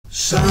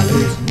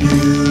Solid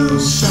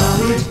news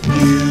streams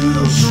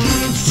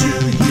to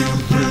you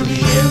through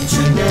the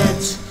internet.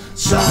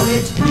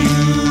 Solid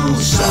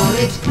news,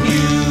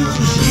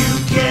 you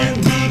can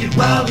read it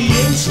while the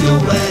ink's still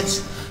wet.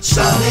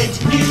 Solid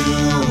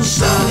news,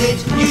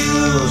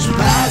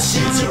 pass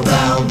it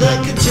around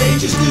the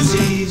contagious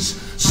disease.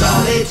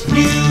 Solid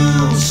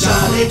news,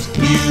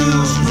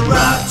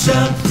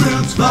 rotten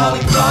fruits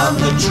falling from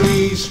the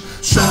trees.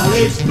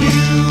 Solid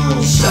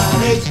news,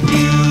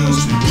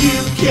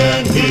 you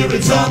can hear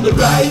it on the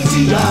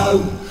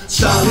radio.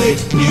 Solid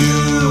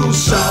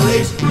news,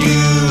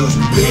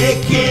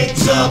 pick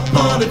it up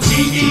on a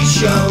TV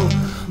show.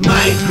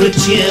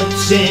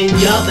 Microchips in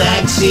your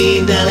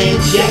vaccine, they'll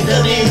inject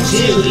them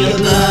into your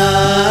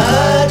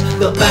blood.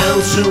 They'll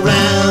bounce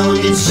around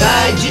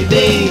inside your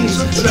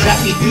veins,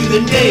 track you through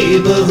the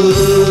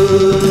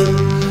neighborhood.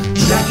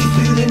 Track you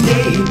through the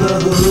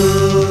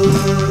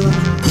neighborhood.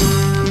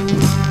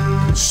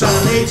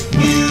 Solid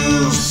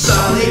news,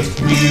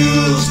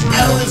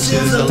 Elvis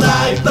is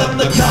alive but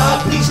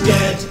McCartney's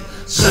dead.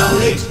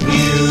 Solid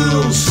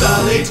news,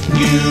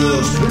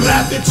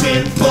 wrap the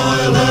tin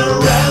foil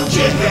around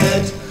your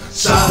head.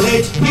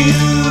 Solid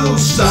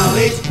news,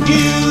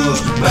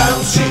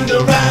 bouncing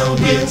around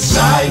in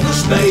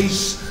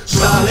cyberspace.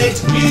 Solid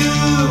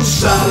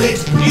news,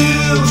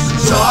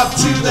 talk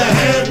to the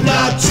hand,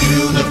 not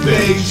to the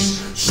face.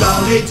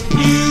 Solid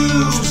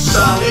news,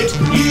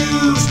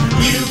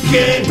 you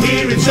can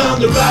hear it on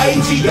the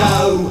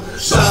radio.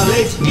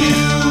 Solid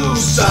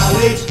news,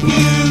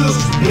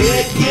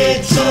 pick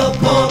it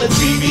up on a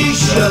TV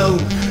show.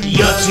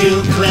 You're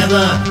too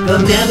clever,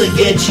 they'll never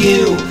get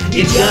you.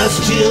 You're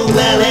just too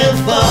well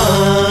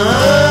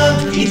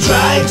informed. You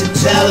tried to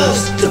tell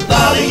us to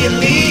follow your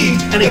lead,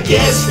 and I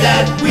guess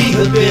that we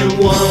have been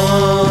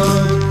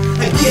warned.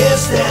 I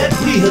guess that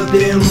we have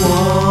been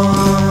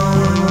warned.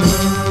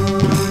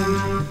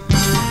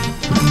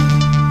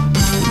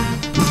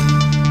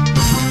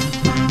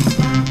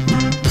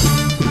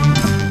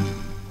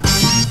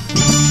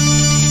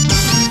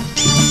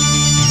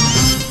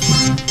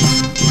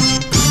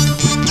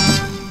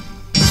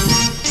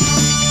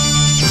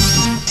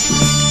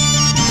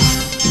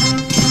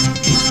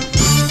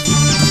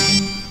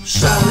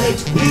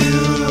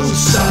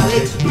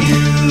 Solid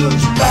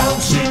news,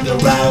 bouncing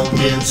around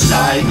in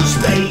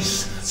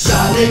cyberspace.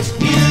 Solid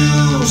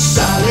news,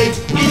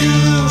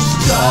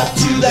 talk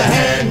to the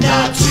hand,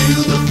 not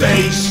to the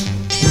face.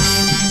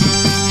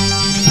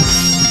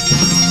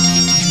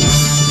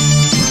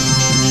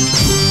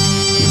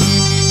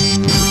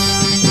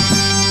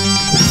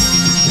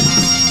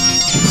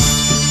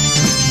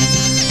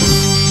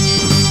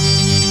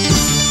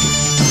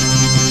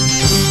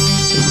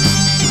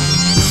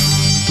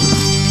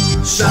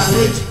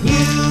 Solid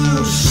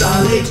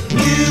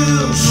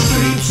news,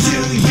 streams to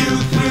you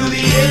through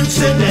the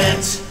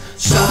internet.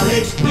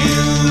 Solid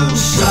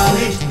news,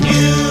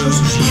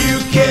 you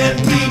can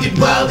read it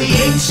while the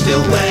ink's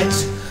still wet.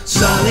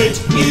 Solid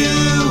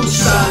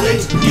news,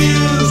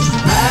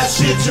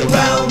 pass it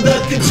around the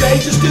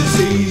contagious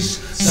disease.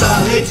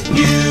 Solid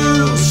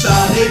news,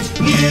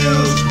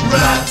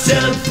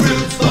 rotten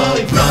fruit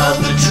falling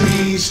from the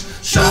trees.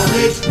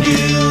 Solid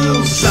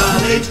news,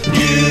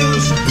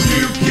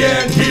 you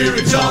can hear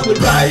it on the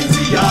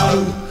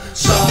radio.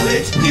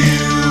 Solid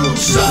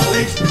news,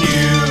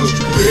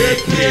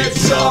 pick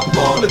it up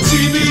on a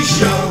TV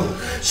show.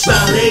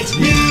 Solid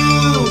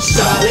news,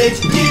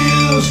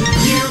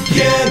 you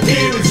can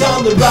hear it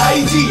on the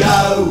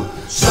radio.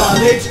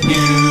 Solid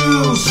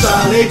news,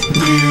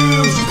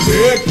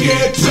 pick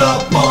it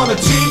up on a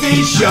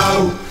TV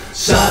show.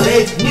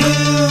 Solid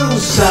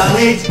news,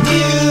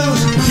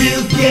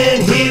 you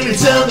can hear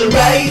it on the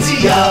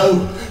radio.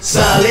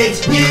 Solid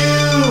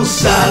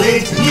news,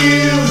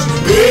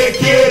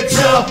 pick it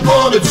up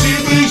on a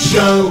TV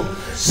show.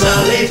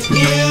 Solid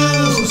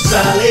news,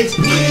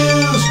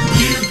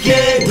 you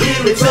can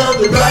hear it on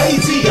the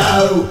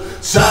radio.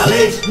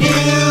 Solid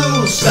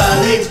news,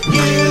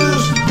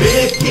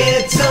 pick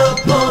it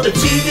up on a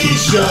TV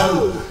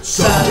show.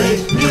 Solid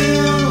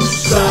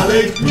news,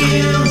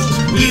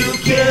 you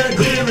can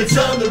hear it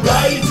on the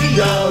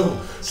radio.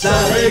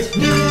 Solid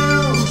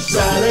news,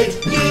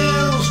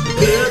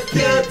 pick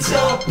it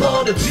up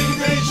on a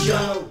TV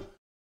show.